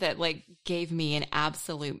one that gave me an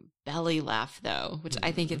absolute belly laugh, though, which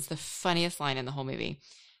I think it's the funniest line in the whole movie.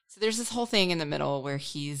 So there's this whole thing in the middle where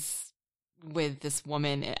he's with this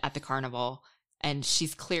woman at the carnival, and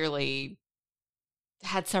she's clearly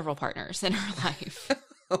had several partners in her life.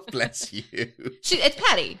 Oh, bless you. It's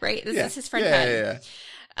Patty, right? This is his friend Patty.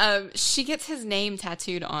 Yeah. She gets his name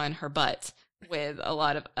tattooed on her butt with a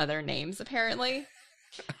lot of other names, apparently.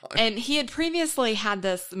 And he had previously had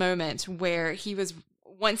this moment where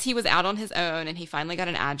once he was out on his own and he finally got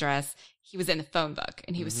an address, he was in the phone book.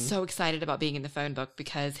 And he was so excited about being in the phone book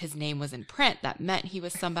because his name was in print. That meant he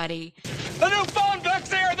was somebody. The new phone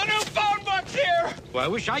book's here! The new phone book's here! Well, I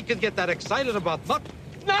wish I could get that excited about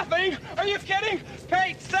Nothing! Are you kidding?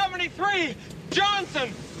 Page 73! Johnson!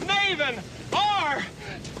 Maven! R!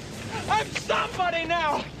 I'm somebody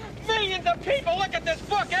now! Millions of people look at this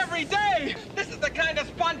book every day! This is the kind of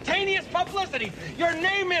spontaneous publicity, your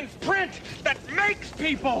name in print, that makes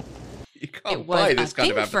people! You can't buy this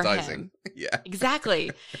kind of advertising. Yeah.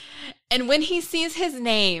 Exactly. And when he sees his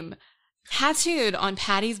name tattooed on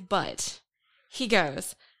Patty's butt, he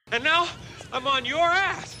goes, And now I'm on your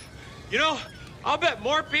ass! I'll bet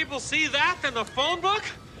more people see that than the phone book!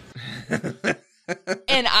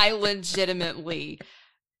 And I legitimately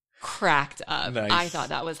cracked up. Nice. I thought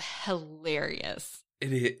that was hilarious.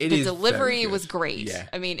 The delivery was great. Yeah.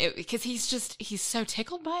 I mean, because he's so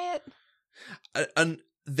tickled by it. And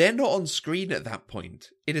they're not on screen at that point.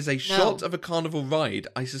 It is a shot of a carnival ride.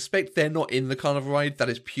 I suspect they're not in the carnival ride. That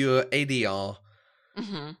is pure ADR.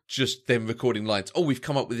 Mm-hmm. Just them recording lines. Oh, we've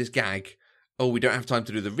come up with this gag. Oh, we don't have time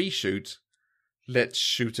to do the reshoot. Let's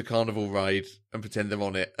shoot a carnival ride and pretend they're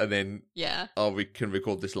on it, and then we can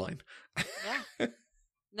record this line. Yeah.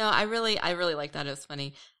 No, I really like that. It was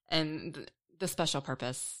funny, and the special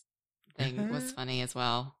purpose thing was funny as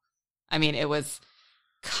well. I mean, it was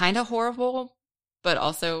kind of horrible, but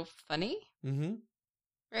also funny. Mm-hmm.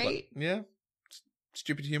 Right? But, yeah.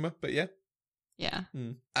 Stupid humor, but yeah. Yeah.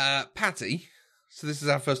 Patty. So this is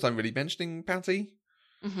our first time really mentioning Patty.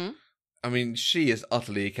 Mm-hmm. I mean, she is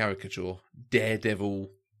utterly a caricature.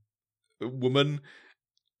 Daredevil woman.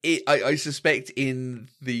 I suspect in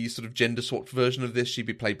the sort of gender swapped version of this, she'd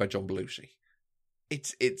be played by John Belushi.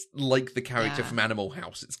 It's like the character from Animal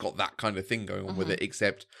House. It's got that kind of thing going on with it,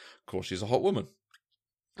 except, of course, she's a hot woman.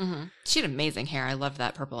 Mm-hmm. She had amazing hair. I loved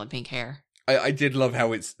that purple and pink hair. I did love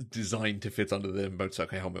how it's designed to fit under the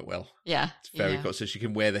motorcycle helmet well. Yeah. It's very cool. So she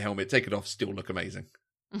can wear the helmet, take it off, still look amazing.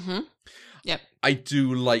 Mm-hmm. Yep. I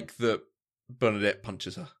do like that Bernadette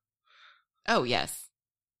punches her. Oh, yes.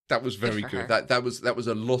 That was very good. That was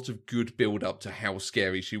a lot of good build up to how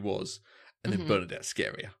scary she was. And then Bernadette's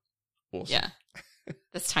scarier. Awesome. Yeah.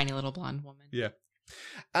 This tiny little blonde woman. Yeah.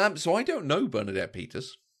 So I don't know Bernadette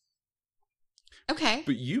Peters. Okay.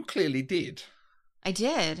 But you clearly did. I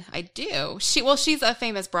did. I do. She's a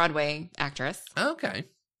famous Broadway actress. Okay.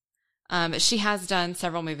 She has done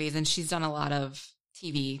several movies, and she's done a lot of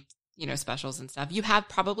TV, specials and stuff. You have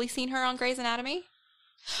probably seen her on Grey's Anatomy?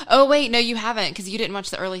 Oh, wait, no, you haven't, because you didn't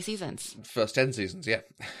watch the early seasons. First 10 seasons, yeah.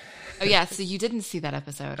 Oh, yeah, so you didn't see that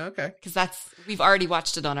episode. Okay. Because we've already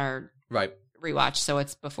watched it on our right rewatch, so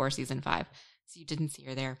it's before season 5. So you didn't see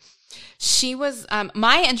her there. She was,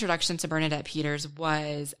 my introduction to Bernadette Peters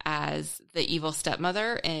was as the evil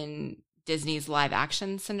stepmother in Disney's live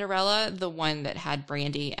action Cinderella, the one that had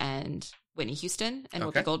Brandy and Whitney Houston and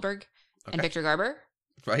Whoopi Goldberg and Victor Garber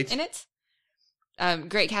in it.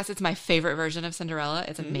 Great cast. It's my favorite version of Cinderella.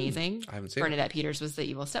 It's amazing. I haven't seen Bernadette Peters was the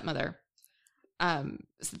evil stepmother.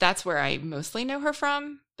 So that's where I mostly know her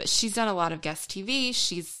from, but she's done a lot of guest TV.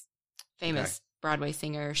 She's famous Broadway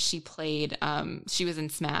singer. She played, she was in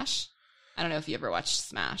Smash. I don't know if you ever watched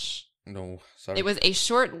Smash. No, sorry. It was a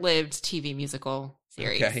short-lived TV musical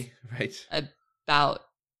series. Okay, right. About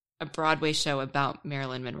a Broadway show about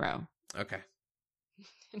Marilyn Monroe. Okay.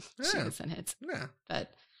 She was in it. Yeah. But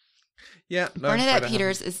yeah, no, Bernadette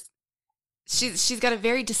Peters is, she's got a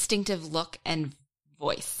very distinctive look and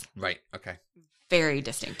voice. Right, okay. Very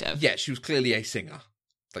distinctive. Yeah, she was clearly a singer.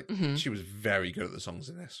 She was very good at the songs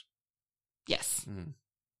in this. Yes.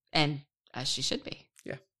 And as she should be.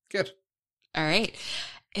 Yeah, good. All right.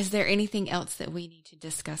 Is there anything else that we need to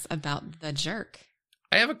discuss about The Jerk?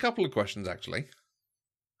 I have a couple of questions, actually.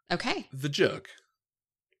 Okay. The Jerk.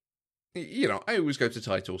 I always go to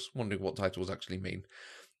titles, wondering what titles actually mean.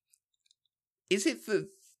 Is it that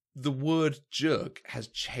the word jerk has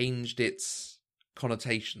changed its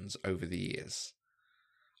connotations over the years?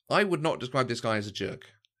 I would not describe this guy as a jerk.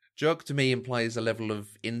 Jerk to me implies a level of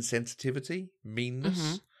insensitivity,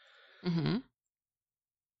 meanness. Mm-hmm.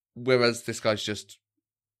 Whereas this guy's just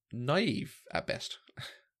naive at best.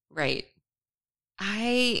 Right.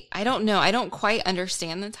 I don't know. I don't quite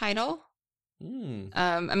understand the title.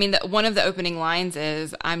 I mean, one of the opening lines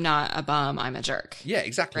is, "I'm not a bum, I'm a jerk." Yeah,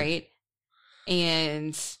 exactly. Right.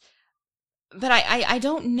 But I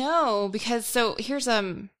don't know, because so here's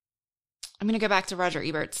I'm going to go back to Roger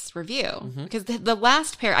Ebert's review, because the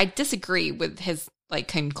last pair, I disagree with his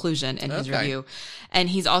conclusion in his review. And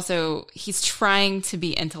he's trying to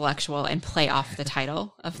be intellectual and play off the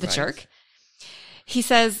title of The Jerk. He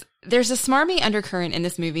says, "There's a smarmy undercurrent in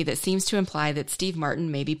this movie that seems to imply that Steve Martin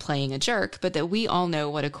may be playing a jerk, but that we all know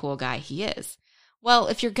what a cool guy he is. Well,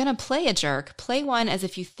 if you're going to play a jerk, play one as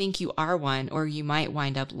if you think you are one, or you might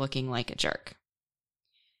wind up looking like a jerk."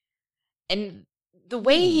 And the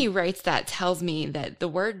way he writes that tells me that the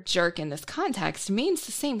word jerk in this context means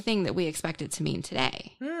the same thing that we expect it to mean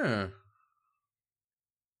today. Yeah.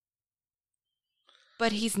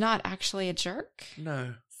 But he's not actually a jerk.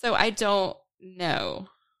 No. So I don't know.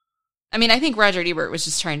 I mean, I think Roger Ebert was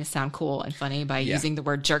just trying to sound cool and funny by using the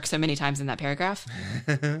word jerk so many times in that paragraph.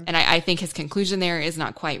 And I think his conclusion there is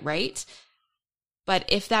not quite right. But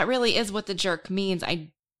if that really is what the jerk means,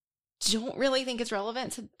 I don't really think it's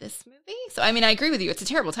relevant to this movie. So, I mean, I agree with you. It's a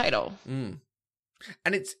terrible title. And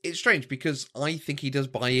it's strange, because I think he does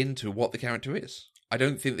buy into what the character is. I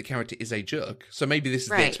don't think the character is a jerk. So maybe this is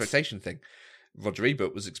the expectation thing. Roger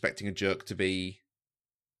Ebert was expecting a jerk to be,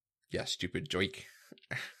 stupid joik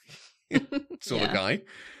sort of guy.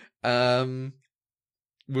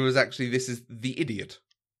 Whereas actually this is the idiot.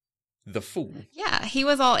 The fool. Yeah, he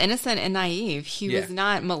was all innocent and naive. He was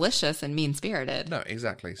not malicious and mean-spirited. No,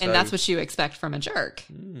 exactly. And that's what you expect from a jerk.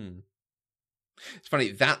 It's funny,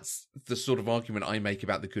 that's the sort of argument I make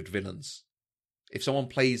about the good villains. If someone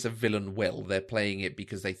plays a villain well, they're playing it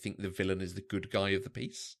because they think the villain is the good guy of the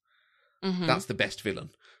piece. Mm-hmm. That's the best villain.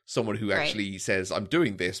 Someone who actually says, I'm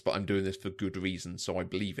doing this, but I'm doing this for good reason, so I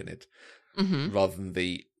believe in it. Mm-hmm. Rather than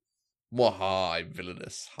the, waha, I'm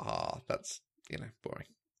villainous. Ha, that's, boring.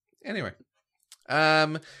 Anyway,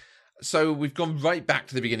 so we've gone right back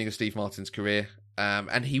to the beginning of Steve Martin's career,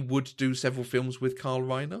 and he would do several films with Carl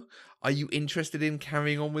Reiner. Are you interested in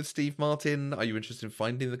carrying on with Steve Martin? Are you interested in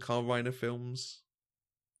finding the Carl Reiner films?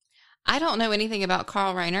 I don't know anything about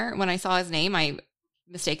Carl Reiner. When I saw his name, I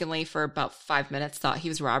mistakenly, for about 5 minutes, thought he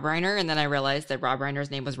was Rob Reiner, and then I realized that Rob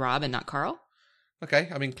Reiner's name was Rob and not Carl. Okay,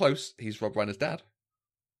 I mean, close. He's Rob Reiner's dad.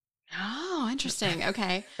 Oh, interesting.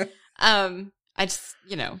 Okay. I just,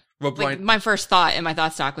 Rob Reiner. My first thought in my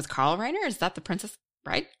thought stock was Carl Reiner. Is that the Princess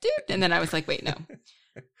Bride dude? And then I was like, wait, no.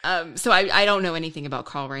 So I don't know anything about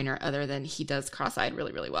Carl Reiner other than he does Cross-Eyed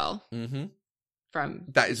really, really well. Mm-hmm. From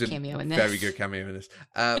that is a cameo in this. Very good cameo in this.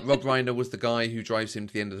 Rob Reiner was the guy who drives him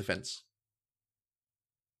to the end of the fence.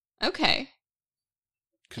 Okay.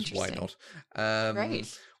 Because why not?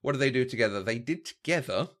 Right. What do they do together? They did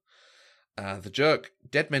together The Jerk,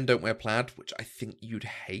 Dead Men Don't Wear Plaid, which I think you'd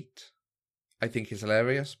hate. I think is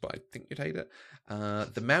hilarious, but I think you'd hate it.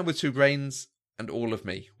 The Man with Two Brains and All of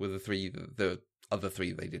Me were the other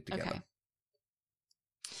three they did together. Okay.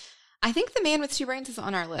 I think The Man with Two Brains is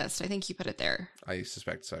on our list. I think you put it there. I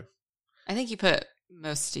suspect so. I think you put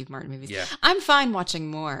most Steve Martin movies. Yeah. I'm fine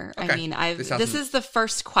watching more. Okay. I mean, this is the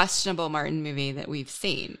first questionable Martin movie that we've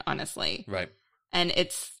seen, honestly. Right. And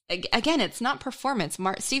it's not performance.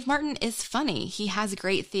 Steve Martin is funny. He has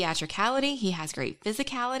great theatricality. He has great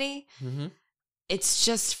physicality. Mm-hmm. It's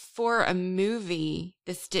just for a movie,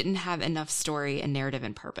 this didn't have enough story and narrative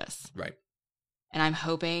and purpose. Right. And I'm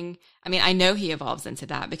hoping, I know he evolves into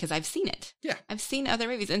that because I've seen it. Yeah. I've seen other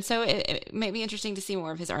movies. And so it might be interesting to see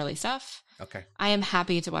more of his early stuff. Okay. I am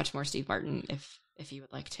happy to watch more Steve Martin if you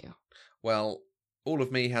would like to. Well, All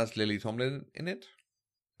of Me has Lily Tomlin in it.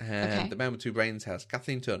 And The Man with Two Brains has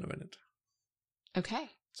Kathleen Turner in it. Okay.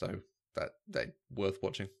 So they're worth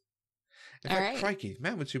watching. In All fact, right. crikey,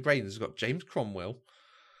 Man with Two Brains has got James Cromwell,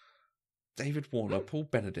 David Warner, Paul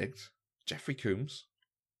Benedict, Jeffrey Combs.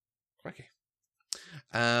 Crikey.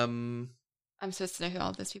 I'm supposed to know who all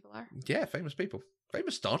of those people are? Yeah, famous people.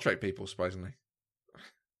 Famous Star Trek people, surprisingly.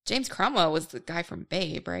 James Cromwell was the guy from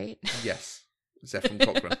Babe, right? Yes. Zephram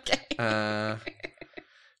Cochrane. Okay.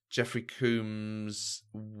 Jeffrey Combs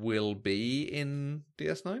will be in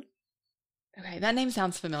DS9. Okay, that name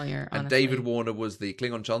sounds familiar, honestly. And David Warner was the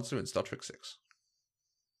Klingon Chancellor in Star Trek 6.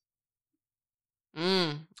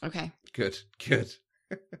 Okay. Good.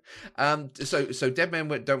 So Dead Men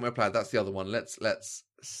Don't Wear Plaid, that's the other one. Let's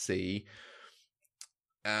see.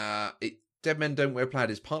 Dead Men Don't Wear Plaid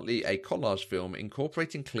is partly a collage film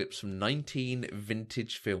incorporating clips from 19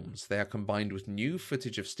 vintage films. They are combined with new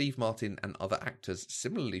footage of Steve Martin and other actors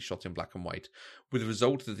similarly shot in black and white, with the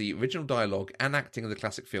result that the original dialogue and acting of the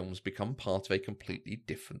classic films become part of a completely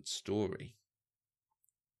different story.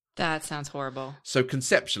 That sounds horrible. So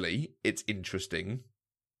conceptually, it's interesting,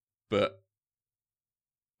 but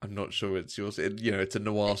I'm not sure it's yours. It's a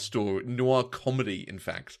noir story, noir comedy, in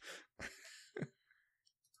fact.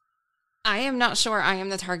 I am not sure I am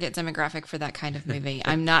the target demographic for that kind of movie.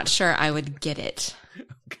 I'm not sure I would get it.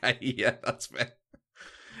 Okay, yeah, that's fair.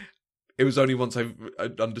 It was only once I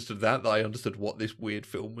understood that I understood what this weird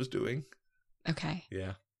film was doing. Okay.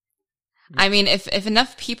 Yeah. I mean, if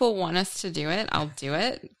enough people want us to do it, I'll do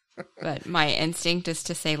it. But my instinct is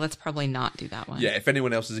to say, let's probably not do that one. Yeah, if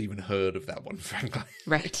anyone else has even heard of that one, frankly.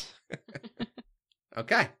 Right.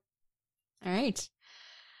 Okay. All right.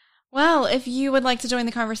 Well, if you would like to join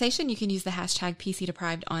the conversation, you can use the hashtag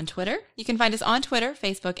PCDeprived on Twitter. You can find us on Twitter,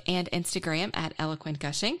 Facebook, and Instagram at Eloquent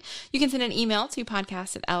Gushing. You can send an email to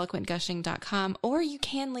podcast@eloquentgushing.com, or you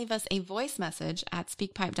can leave us a voice message at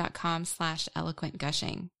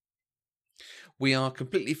speakpipe.com/eloquentgushing. We are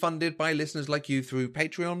completely funded by listeners like you through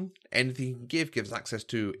Patreon. Anything you can give gives access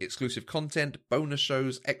to exclusive content, bonus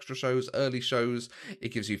shows, extra shows, early shows. It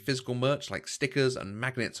gives you physical merch like stickers and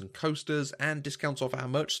magnets and coasters and discounts off our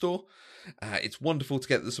merch store. It's wonderful to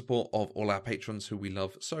get the support of all our patrons who we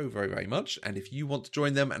love so very, very much. And if you want to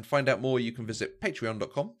join them and find out more, you can visit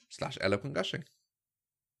patreon.com/eloquentgushing.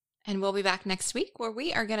 And we'll be back next week where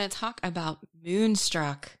we are going to talk about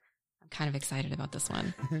Moonstruck. I'm kind of excited about this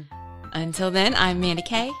one. Until then, I'm Mandy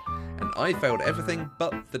Kay. And I failed everything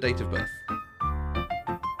but the date of birth.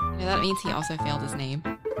 You know, that means he also failed his name.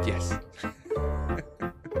 Yes.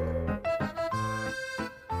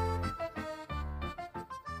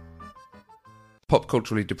 Pop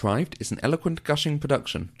Culturally Deprived is an Eloquent Gushing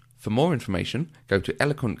production. For more information, go to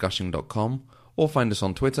eloquentgushing.com or find us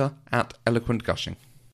on Twitter @eloquentgushing.